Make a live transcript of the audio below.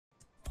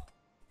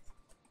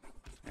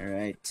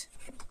Alright.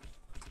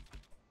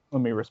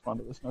 Let me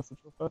respond to this message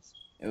real fast.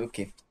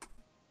 Okay.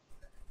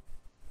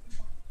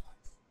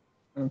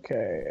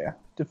 Okay.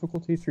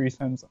 Difficulty 3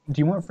 times. Do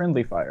you want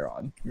friendly fire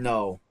on?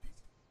 No.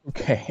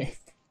 Okay.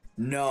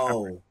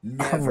 No.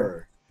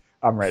 Never.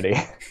 I'm ready.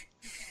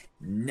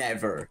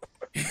 Never.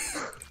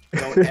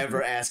 Don't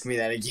ever ask me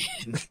that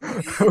again.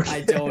 Okay.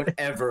 I don't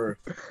ever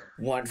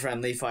want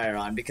friendly fire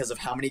on because of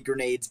how many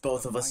grenades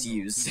both of us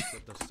use.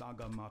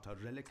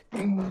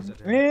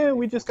 Yeah,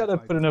 we just gotta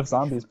put enough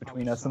zombies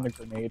between us and the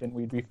grenade and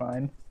we'd be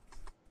fine.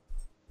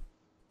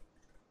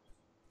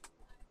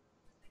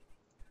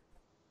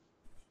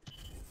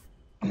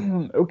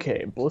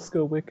 Okay,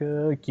 Blisco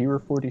Wicca, Gear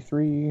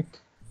 43.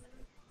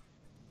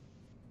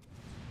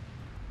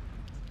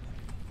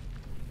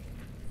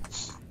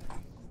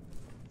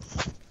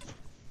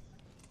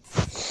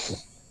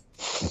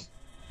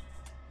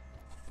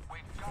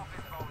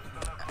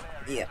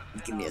 Yeah,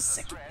 give me a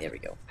second. There we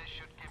go.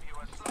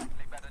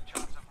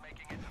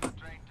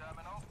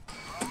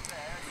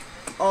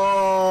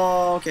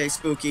 Oh, okay,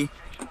 spooky.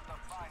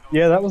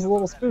 Yeah, that was a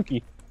little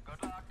spooky.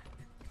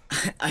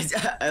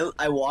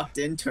 I walked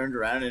in, turned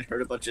around, and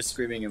heard a bunch of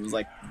screaming and was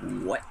like,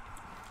 what?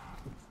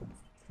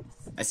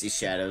 I see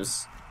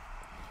shadows.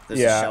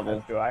 There's a shovel.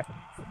 Yeah, do I.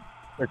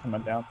 They're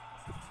coming down.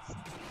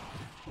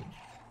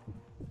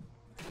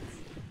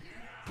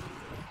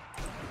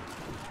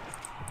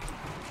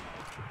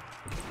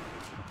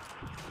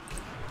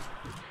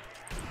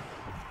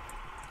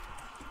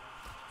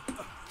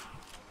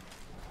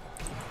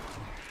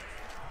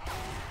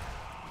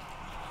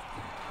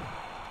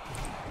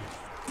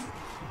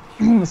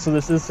 So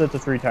this is set to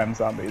 3 times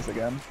zombies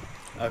again.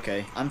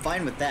 Okay, I'm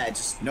fine with that,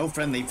 just no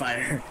friendly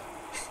fire.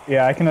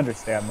 Yeah, I can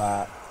understand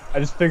that. I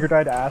just figured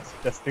I'd ask,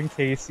 just in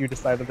case you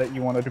decided that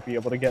you wanted to be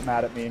able to get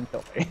mad at me and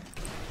kill me.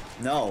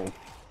 No.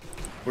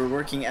 We're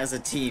working as a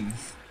team.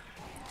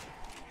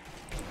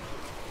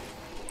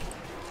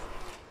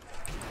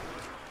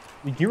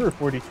 The Gear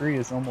 43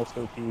 is almost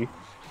OP.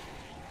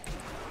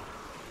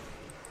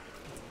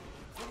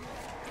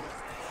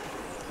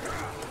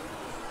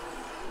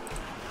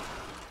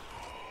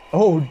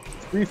 Oh,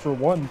 3 for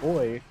 1,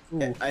 boy.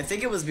 Ooh. I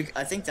think it was.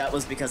 I think that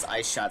was because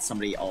I shot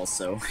somebody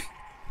also.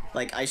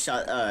 Like I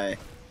shot. I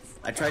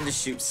tried to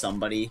shoot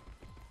somebody,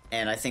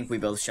 and I think we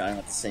both shot him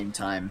at the same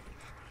time.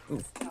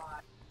 Ooh.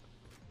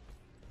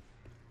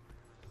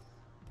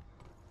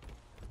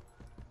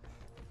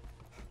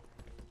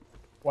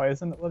 Why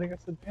isn't it letting us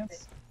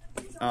advance?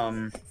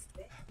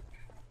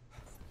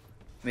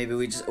 Maybe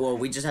we just. Well,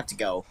 we just have to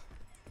go.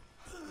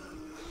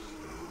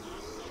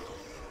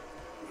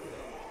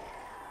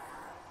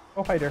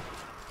 Oh, hi there.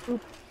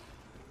 Oop.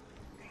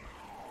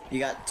 You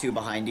got 2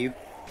 behind you.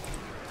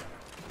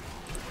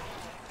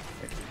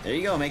 There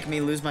you go, making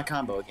me lose my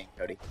combo again,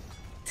 Cody.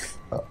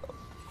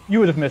 You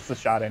would have missed the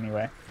shot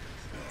anyway.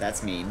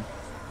 That's mean.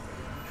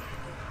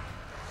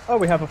 Oh,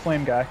 we have a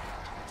flame guy.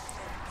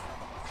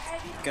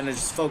 Gonna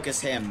just focus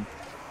him.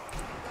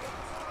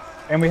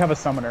 And we have a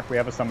summoner. We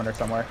have a summoner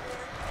somewhere.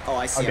 Oh,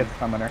 I see I'll him. get the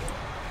summoner.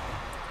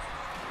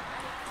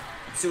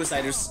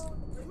 Suiciders.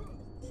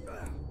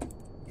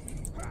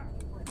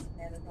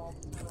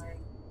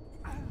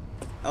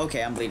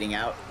 Okay, I'm bleeding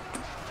out.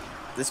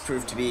 This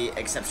proved to be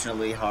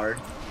exceptionally hard.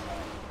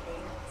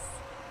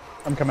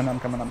 I'm coming.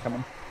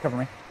 Cover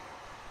me.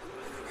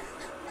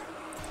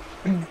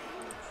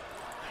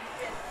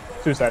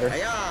 Suicider.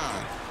 Hiya!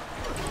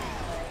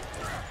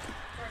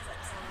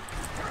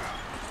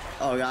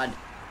 Oh god.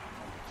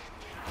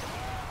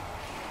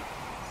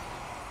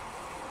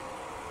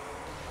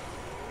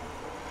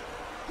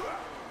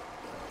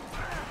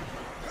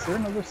 Is there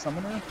another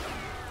summoner?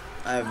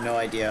 I have no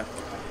idea.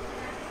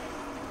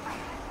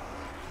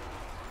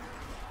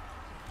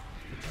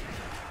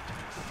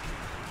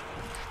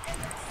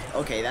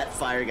 Okay, that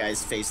fire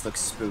guy's face looks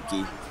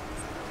spooky.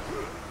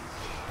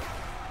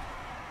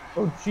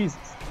 Oh, Jesus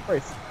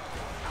Christ.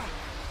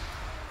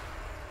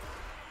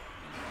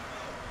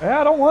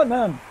 I don't want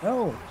none.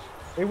 No.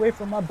 Stay away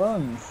from my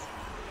buns.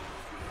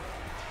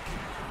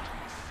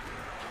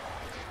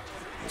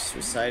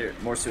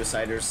 More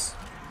suiciders.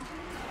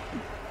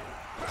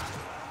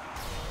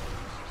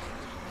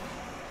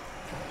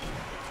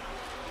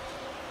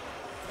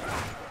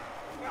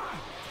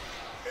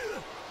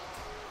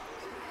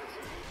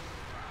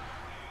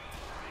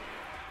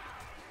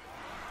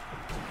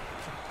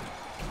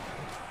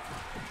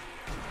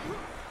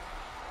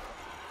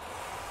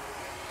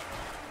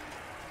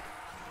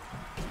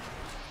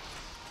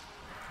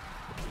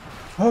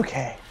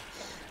 Okay.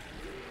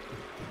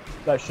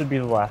 That should be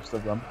the last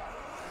of them.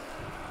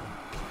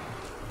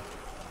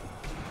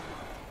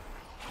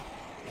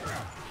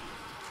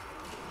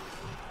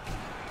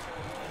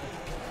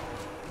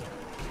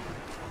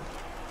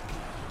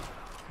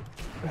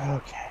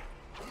 Okay.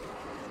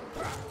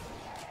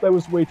 That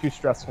was way too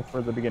stressful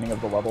for the beginning of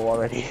the level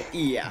already.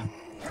 Yeah.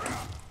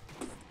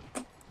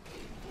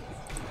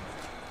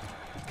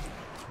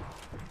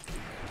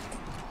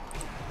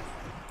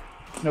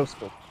 No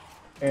scope.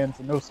 And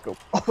no scope.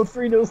 Oh,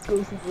 3 no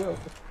scopes as well.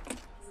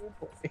 Oh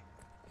boy.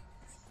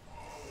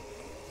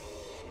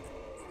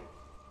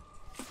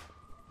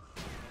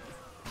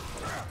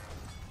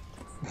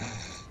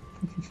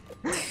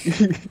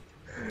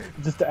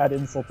 Just to add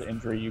insult to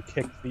injury, you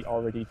kicked the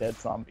already dead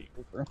zombie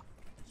over.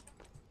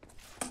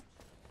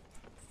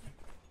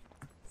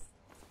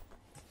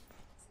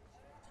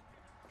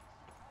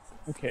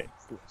 Okay,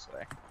 so this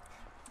way.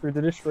 Through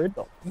the destroyed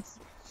buildings.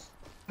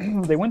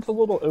 They went a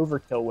little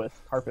overkill with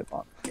carpet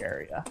bomb in the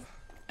area.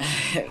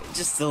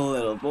 Just a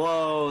little.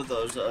 Whoa,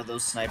 those are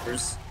those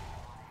snipers.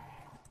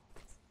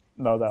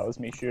 No, that was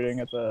me shooting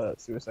at the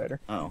suicider.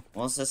 Oh,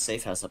 well, it's a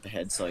safe house up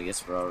ahead, so I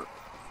guess we're all...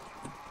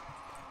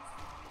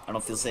 I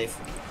don't feel safe.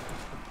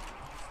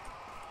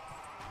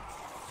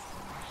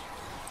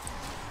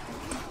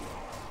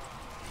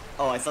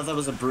 Oh, I thought that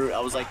was a brute. I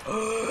was like,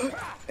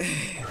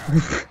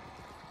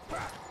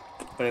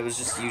 but it was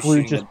just you Blue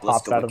shooting just the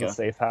pops out of Bliskowicz. the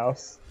safe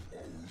house.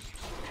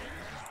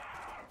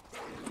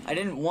 I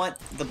didn't want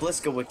the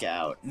Bliskowicz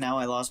out. Now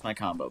I lost my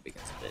combo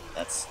because of it.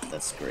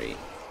 That's great.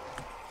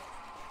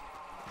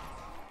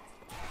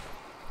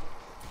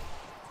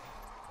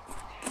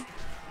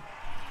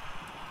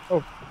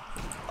 Oh.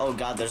 Oh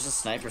god, there's a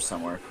sniper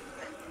somewhere.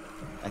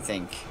 I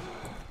think.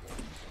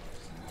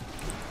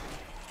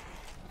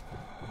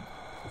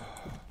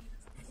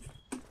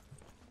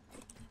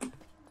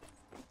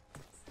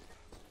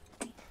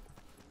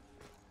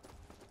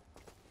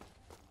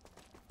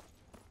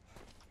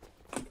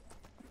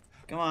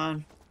 Come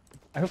on.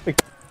 I hope they...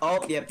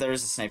 Oh, yep,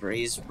 there's a sniper.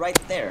 He's right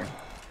there.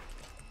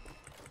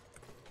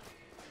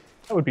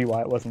 That would be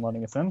why it wasn't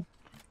letting us in.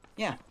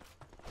 Yeah.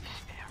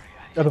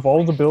 Out of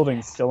all the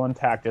buildings still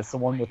intact, it's the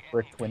one with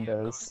brick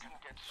windows.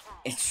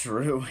 It's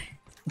true.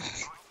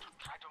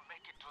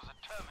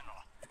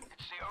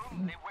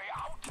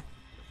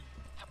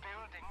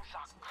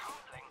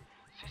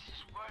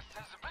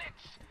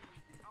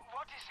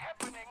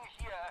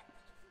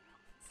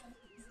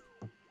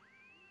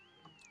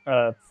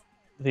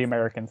 The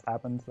Americans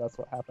happened. That's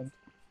what happened.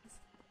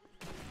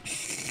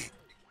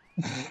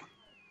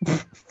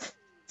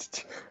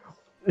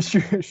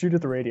 Shoot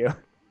at the radio.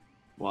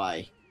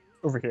 Why?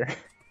 Over here.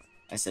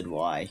 I said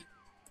why.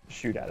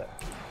 Shoot at it.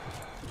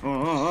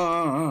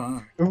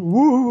 Oh,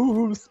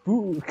 Ooh,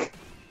 spook.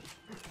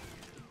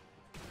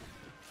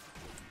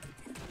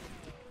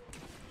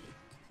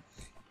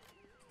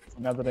 So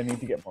now that I need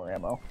to get more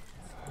ammo.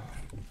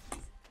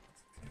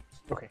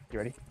 Okay, you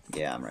ready?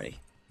 yeah, I'm ready.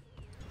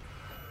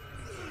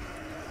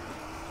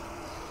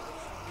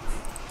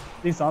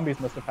 These zombies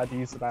must have had to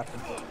use the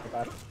bathroom for the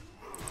bathroom.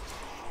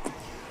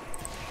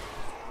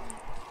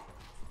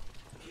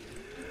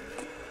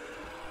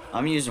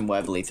 I'm using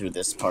Webley through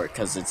this part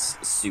because it's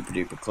super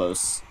duper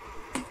close.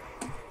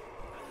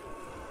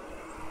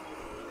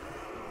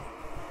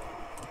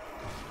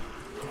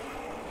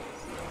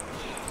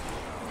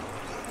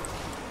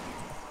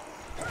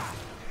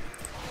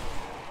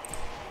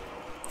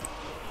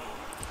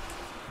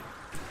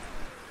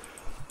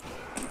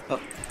 Oh,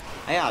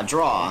 yeah,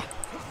 draw.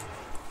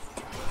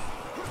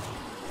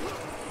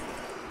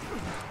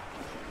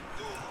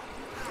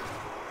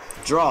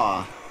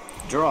 Draw.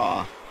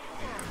 Draw.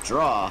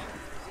 Draw.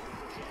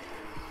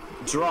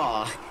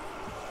 Draw.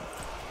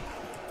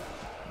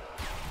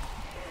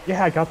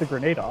 Yeah, I got the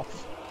grenade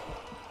off.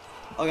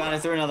 Oh god, I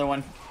threw another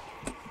one.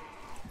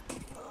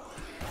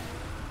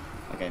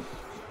 Okay.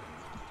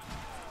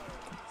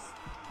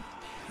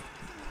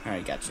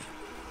 Alright, gotcha.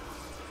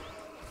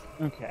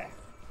 Okay.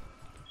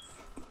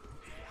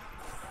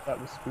 That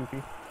was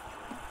spooky.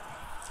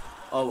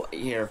 Oh,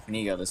 here, we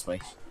need to go this way.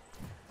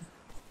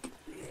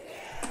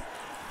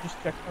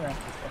 Just check around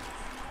this way.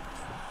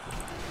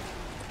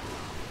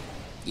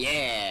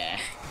 Yeah!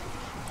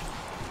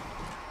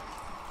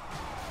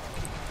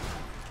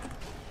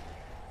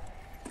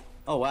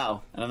 Oh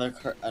wow,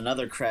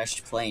 another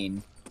crashed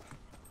plane.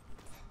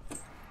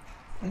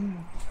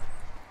 And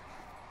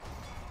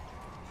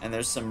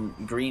there's some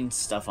green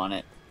stuff on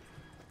it.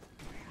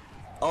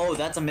 Oh,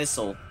 that's a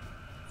missile.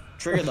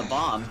 Trigger the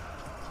bomb.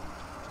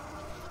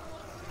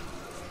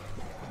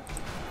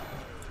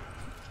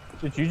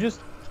 Did you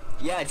just...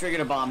 Yeah, I triggered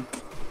a bomb.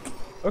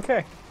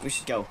 Okay. We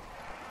should go.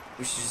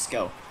 We should just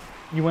go.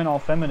 You went all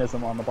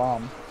feminism on the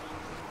bomb.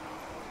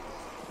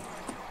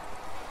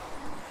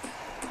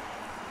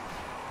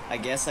 I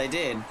guess I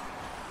did.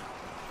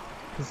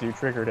 Because you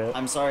triggered it.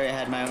 I'm sorry I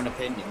had my own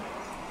opinion.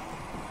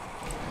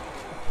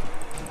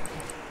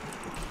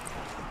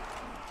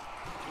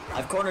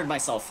 I've cornered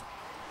myself.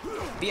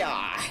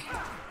 Yeah.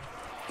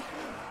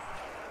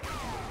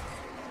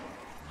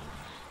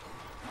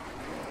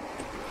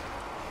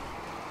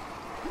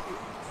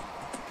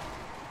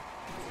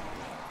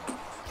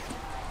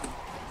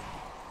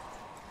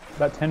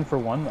 That 10 for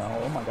 1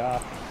 though, oh my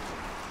god.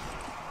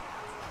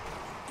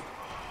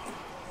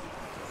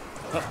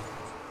 Up.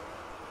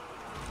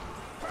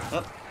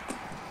 Up.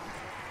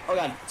 Oh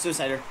god,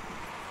 suicider.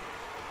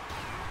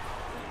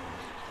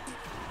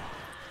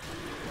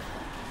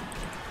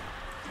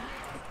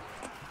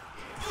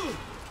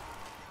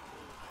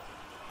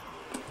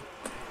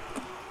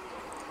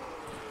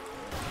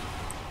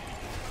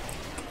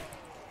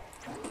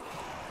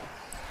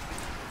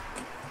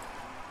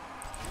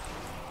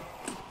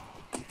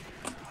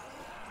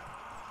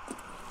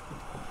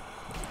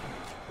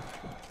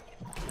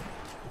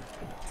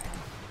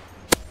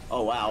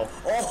 Oh wow.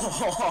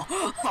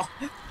 Oh,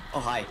 oh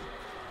hi.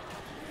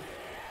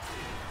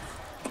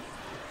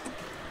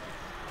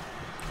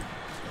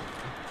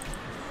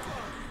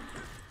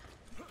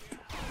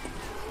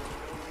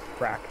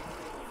 Crack.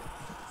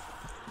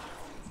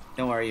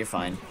 Don't worry, you're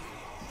fine.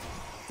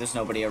 There's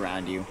nobody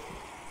around you.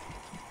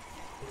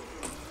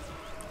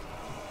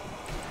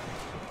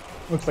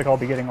 Looks like I'll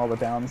be getting all the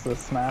downs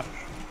this match.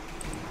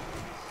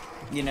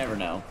 You never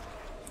know.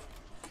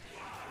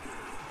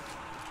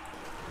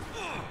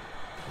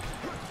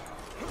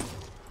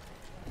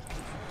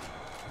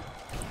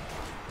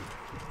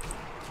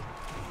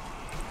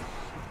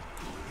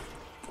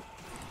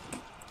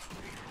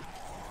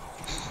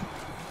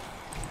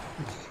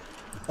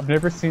 I've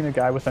never seen a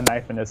guy with a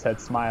knife in his head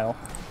smile.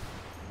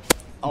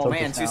 Oh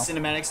man, just two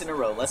now. cinematics in a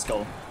row. Let's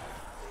go.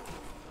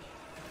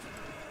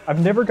 I've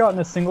never gotten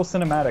a single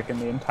cinematic in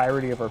the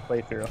entirety of our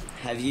playthrough.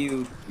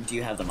 Do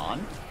you have them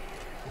on?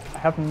 I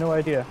have no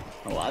idea.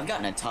 Oh, I've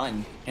gotten a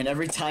ton. And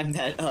every time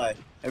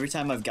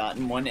I've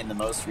gotten one in the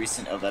most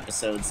recent of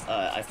episodes,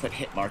 I've put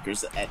hit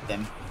markers at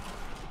them.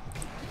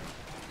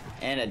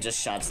 And at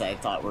just shots that I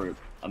thought were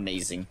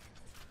amazing.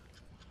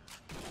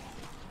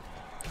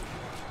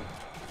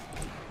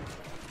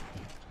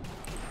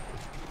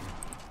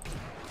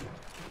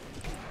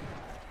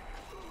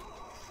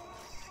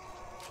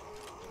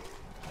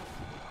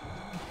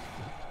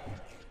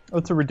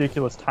 That's a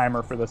ridiculous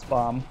timer for this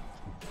bomb.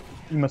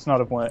 You must not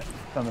have went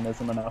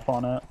feminism enough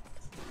on it.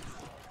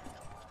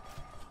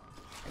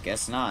 I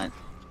guess not.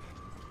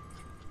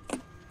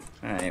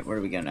 Alright, where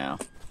do we go now?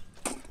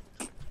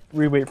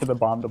 We wait for the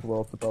bomb to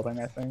blow up the building,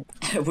 I think.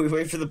 We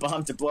wait for the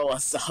bomb to blow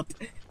us up.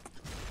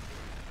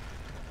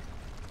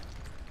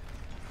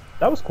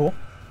 That was cool.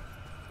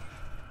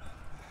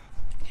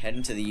 Head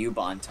into the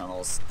U-Bahn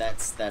tunnels. That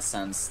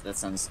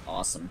sounds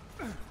awesome.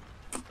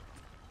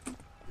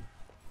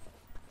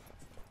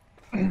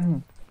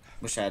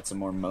 Wish I had some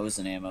more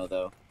Mosin ammo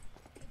though.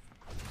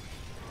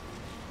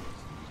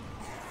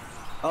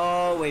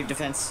 Oh, wave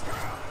defense.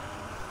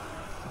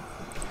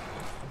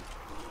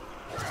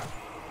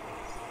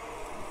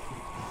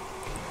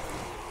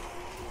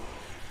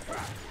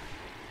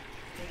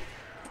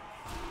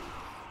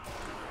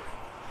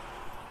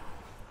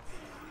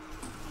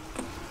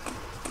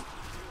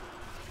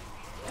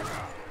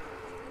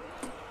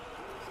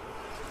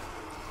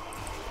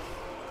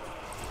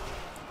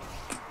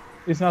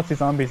 These Nazi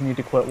zombies need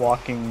to quit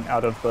walking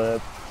out of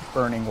the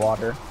burning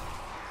water.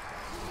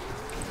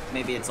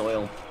 Maybe it's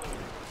oil.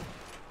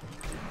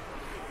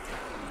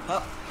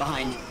 Oh,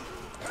 behind.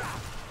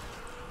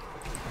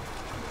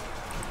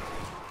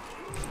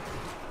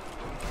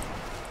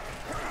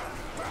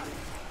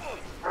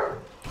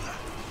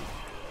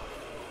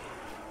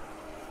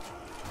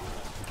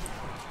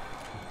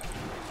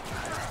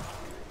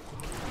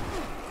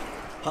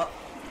 Huh.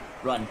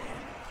 Run.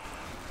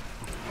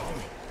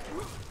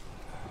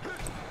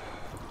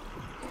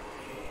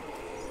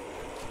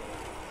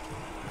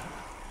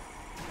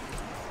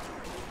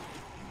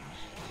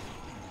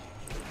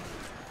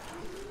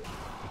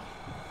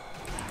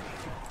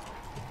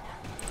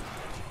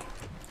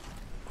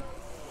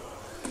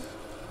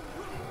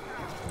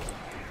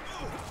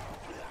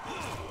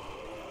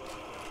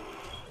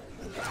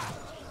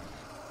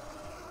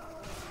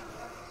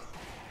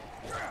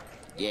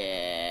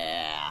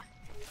 Yeah.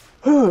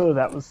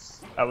 that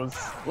was.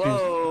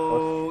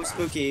 Whoa,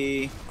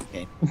 spooky.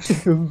 Okay.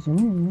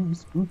 Ooh,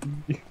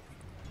 spooky.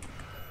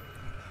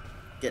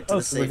 Get to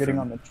the so safe we're getting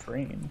room. on the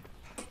train.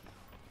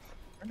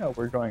 Or no,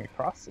 we're going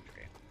across the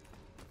train.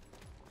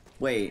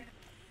 Wait.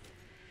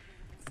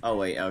 Oh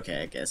wait,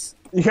 okay, I guess.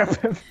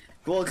 Yep.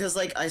 Well, because,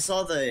 like, I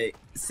saw the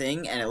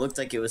thing, and it looked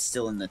like it was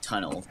still in the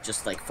tunnel,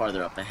 just, like,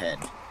 farther up ahead.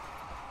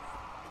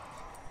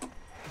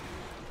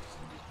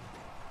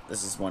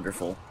 This is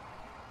wonderful.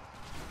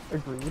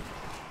 Agreed.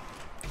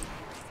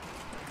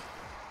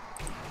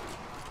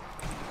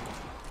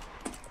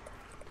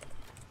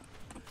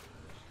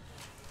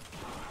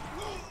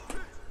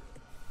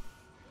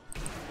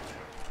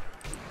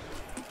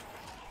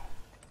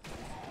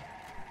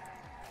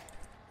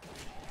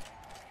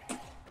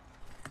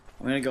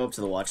 I'm gonna go up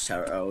to the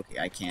watchtower. Oh, okay,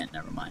 I can't.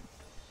 Never mind.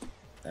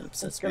 That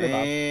upsets Let's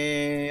get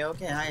me.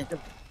 Okay, hi.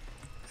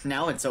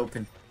 Now it's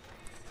open.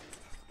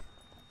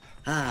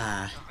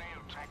 Ah. The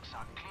rail tracks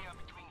are clear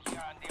between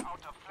here and the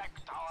outer flag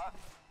tower.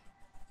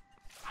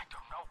 I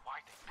don't know why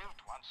they built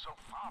one so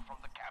far from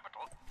the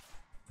capital.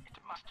 It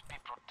must be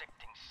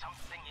protecting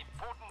something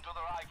important to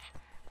the Reich.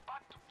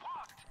 But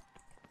what?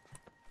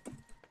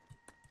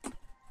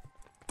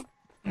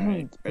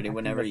 Alright, ready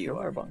whenever you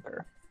Our are.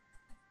 bunker.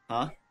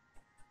 Huh?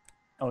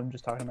 Oh, I'm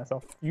just talking to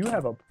myself. You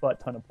have a butt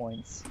ton of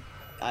points.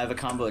 I have a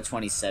combo of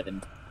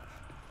 27.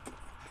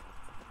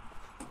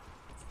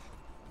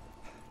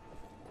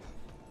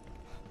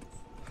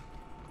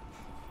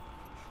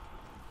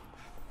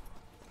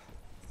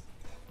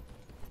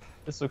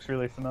 This looks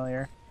really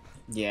familiar.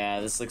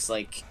 Yeah, this looks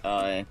like,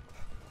 One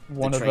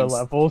of the trains-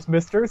 levels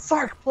Mr.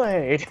 Sark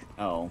played!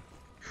 Oh.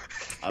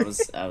 I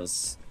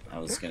was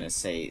gonna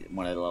say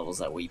one of the levels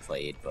that we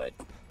played, but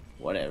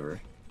whatever.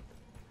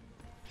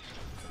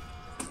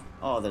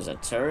 Oh, there's a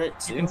turret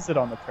You too? can sit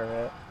on the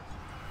turret.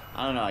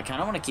 I don't know, I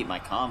kinda wanna keep my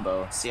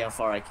combo, see how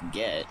far I can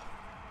get.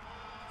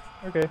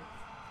 Okay.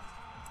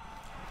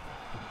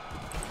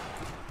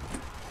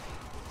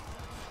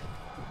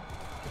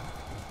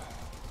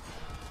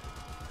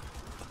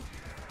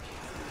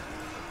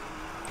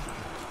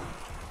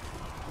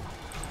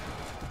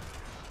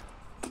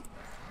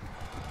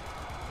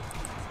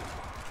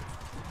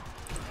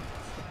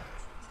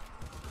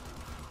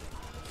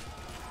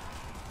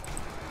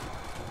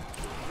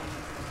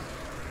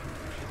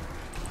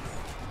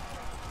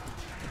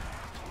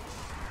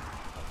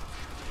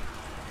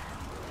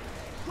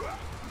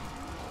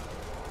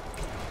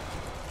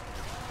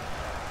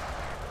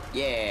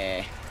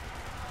 Yeah.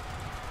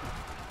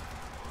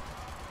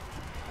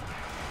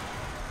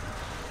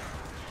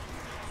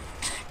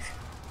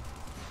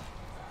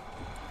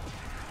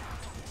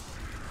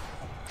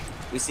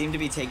 We seem to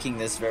be taking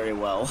this very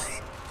well.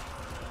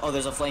 Oh,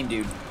 there's a flame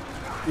dude.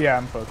 Yeah,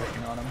 I'm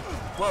focusing on him.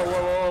 Whoa, whoa,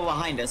 whoa, whoa,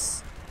 behind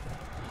us.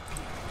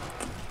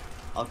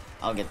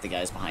 I'll get the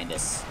guys behind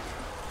us.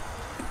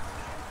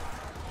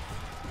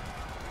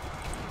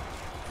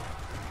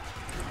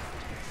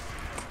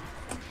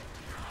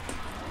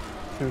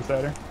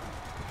 Suicider.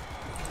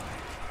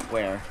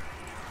 Where?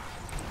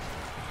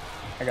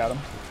 I got him.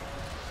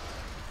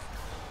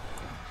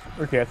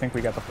 Okay, I think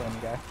we got the flame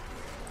guy.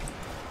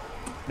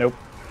 Nope.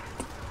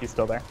 He's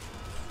still there.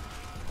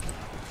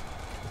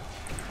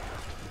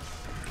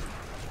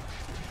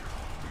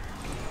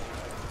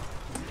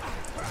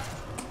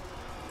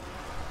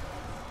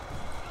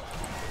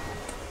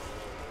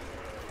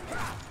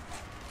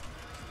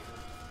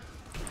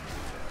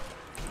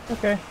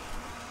 Okay.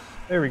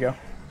 There we go.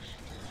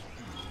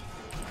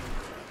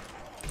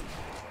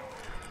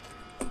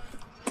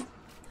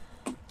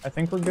 I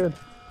think we're good.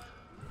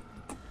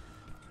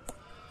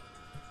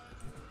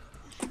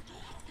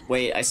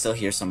 Wait, I still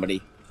hear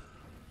somebody.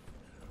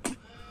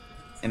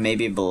 It may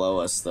be below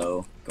us,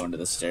 though, going to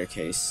the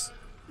staircase.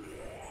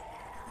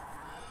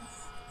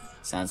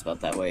 Sounds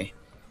about that way.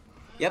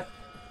 Yep.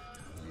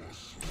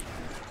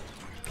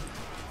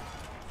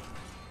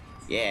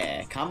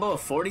 Yeah, combo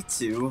of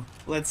 42.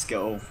 Let's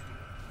go.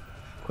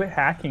 Quit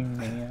hacking,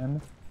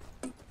 man.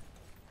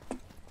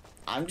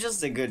 I'm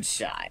just a good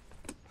shot.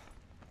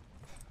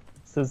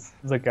 This is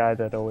the guy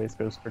that always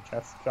goes for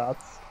chest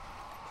shots.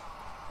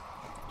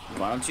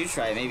 Why don't you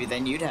try it? Maybe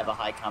then you'd have a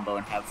high combo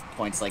and have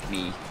points like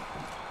me.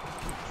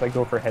 So I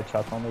go for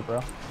headshots only,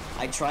 bro.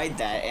 I tried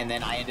that, and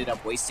then I ended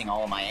up wasting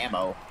all of my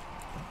ammo.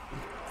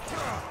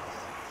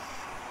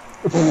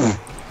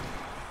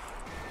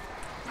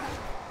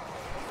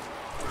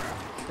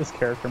 This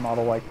character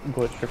model like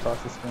glitched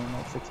across the screen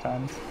like 6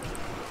 times.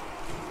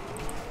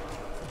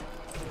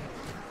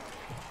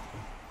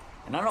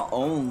 And I don't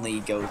only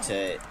go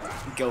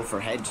for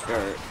head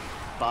or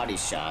body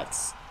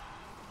shots,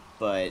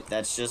 but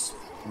that's just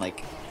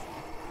like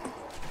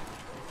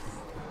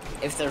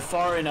if they're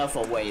far enough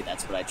away,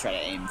 that's what I try to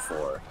aim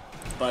for.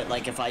 But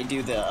like if I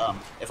do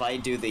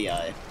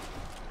the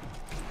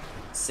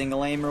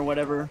single aim or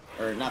whatever,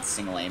 or not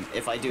single aim,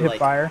 if I do Hip like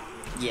fire.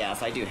 yeah,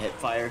 if I do hip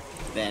fire,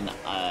 then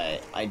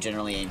I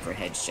generally aim for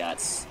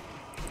headshots.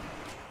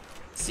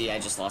 See, I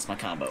just lost my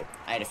combo.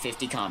 I had a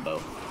 50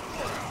 combo.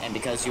 And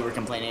because you were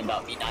complaining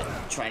about me not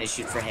trying to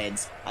shoot for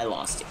heads, I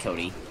lost it,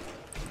 Cody.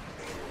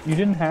 You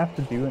didn't have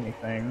to do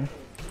anything.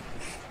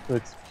 So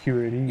it's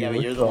purity. Yeah,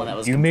 but you're the one that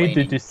was You made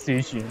the complaining.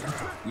 decision.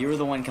 You were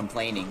the one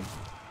complaining.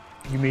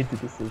 You made the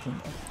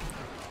decision.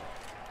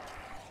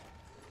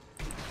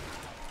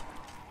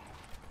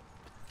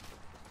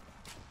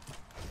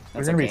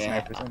 That's They're gonna be okay,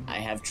 snipers. I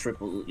have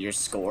triple your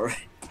score.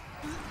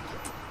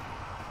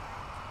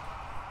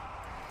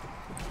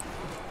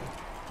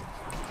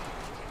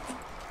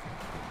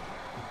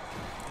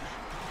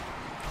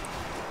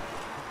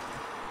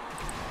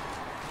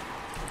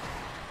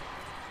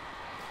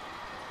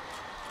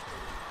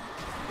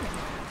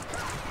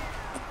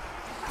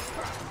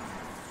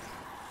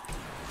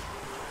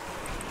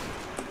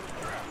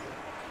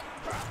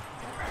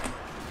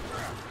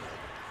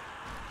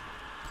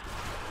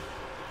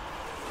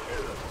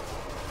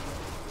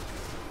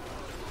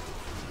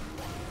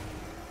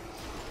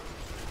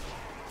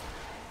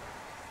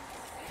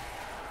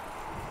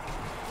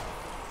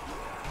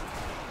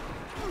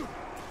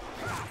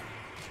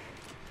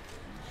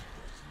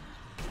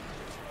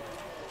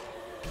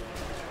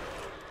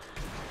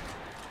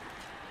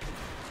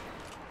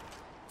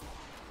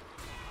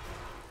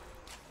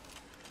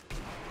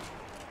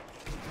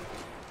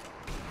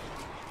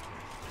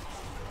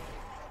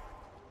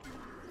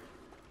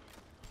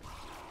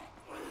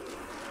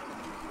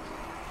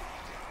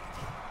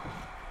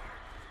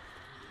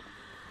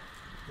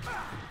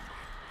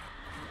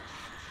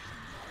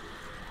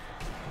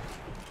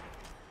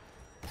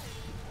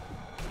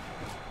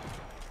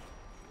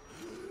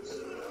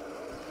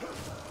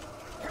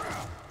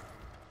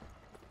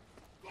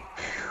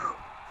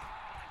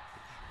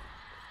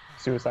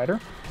 Suicider.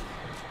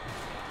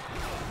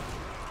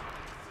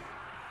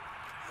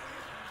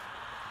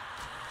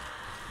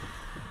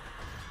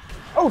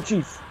 Oh,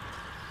 jeez.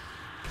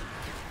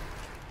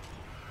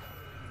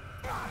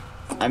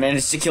 I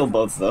managed to kill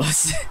both of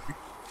those.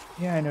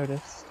 Yeah, I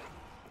noticed.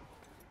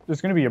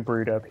 There's gonna be a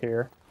brood up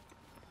here.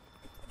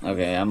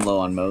 Okay, I'm low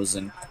on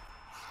Mosin.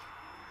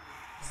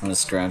 I'm gonna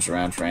scrounge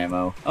around for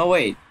ammo. Oh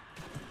wait!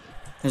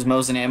 There's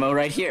Mosin ammo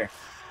right here.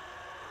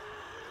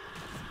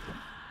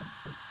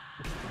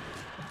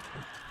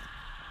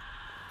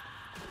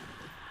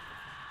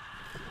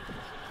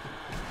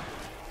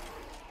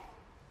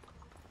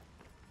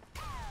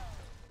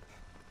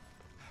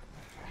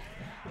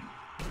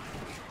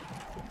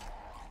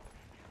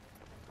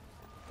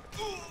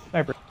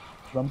 Sniper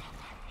them.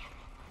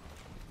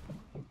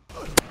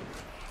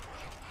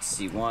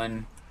 See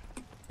one.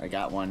 I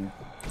got one.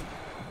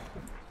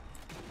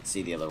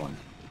 See the other one.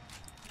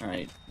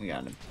 Alright, we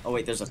got him. Oh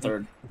wait, there's a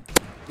third.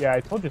 Yeah,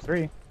 I told you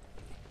 3.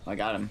 I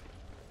got him.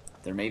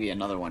 There may be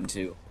another one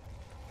too.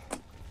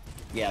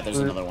 Yeah, there's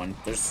another one.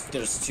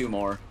 There's 2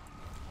 more.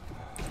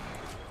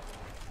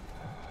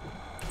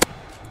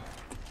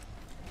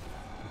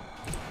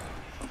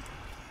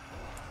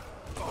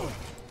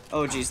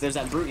 Oh geez, there's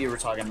that brute you were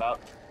talking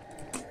about.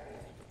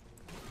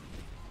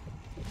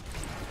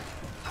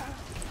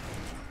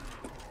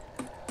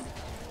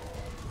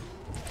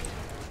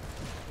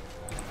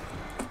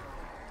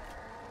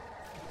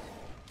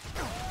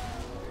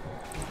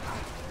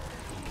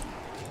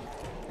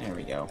 There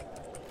we go.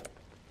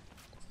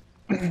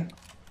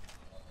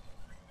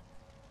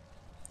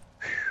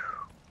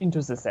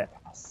 Into the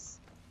surface.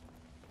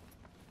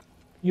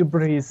 You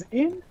breathe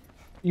in,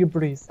 you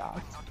breathe out.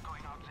 I'm not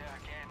going out there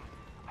again.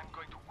 I'm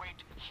going to wait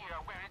here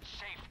where it's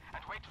safe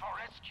and wait for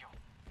rescue.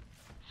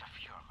 The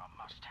Führer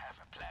must have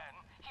a plan.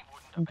 He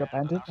wouldn't Und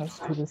abandon abandoned us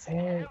us to the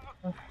ever.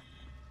 sea.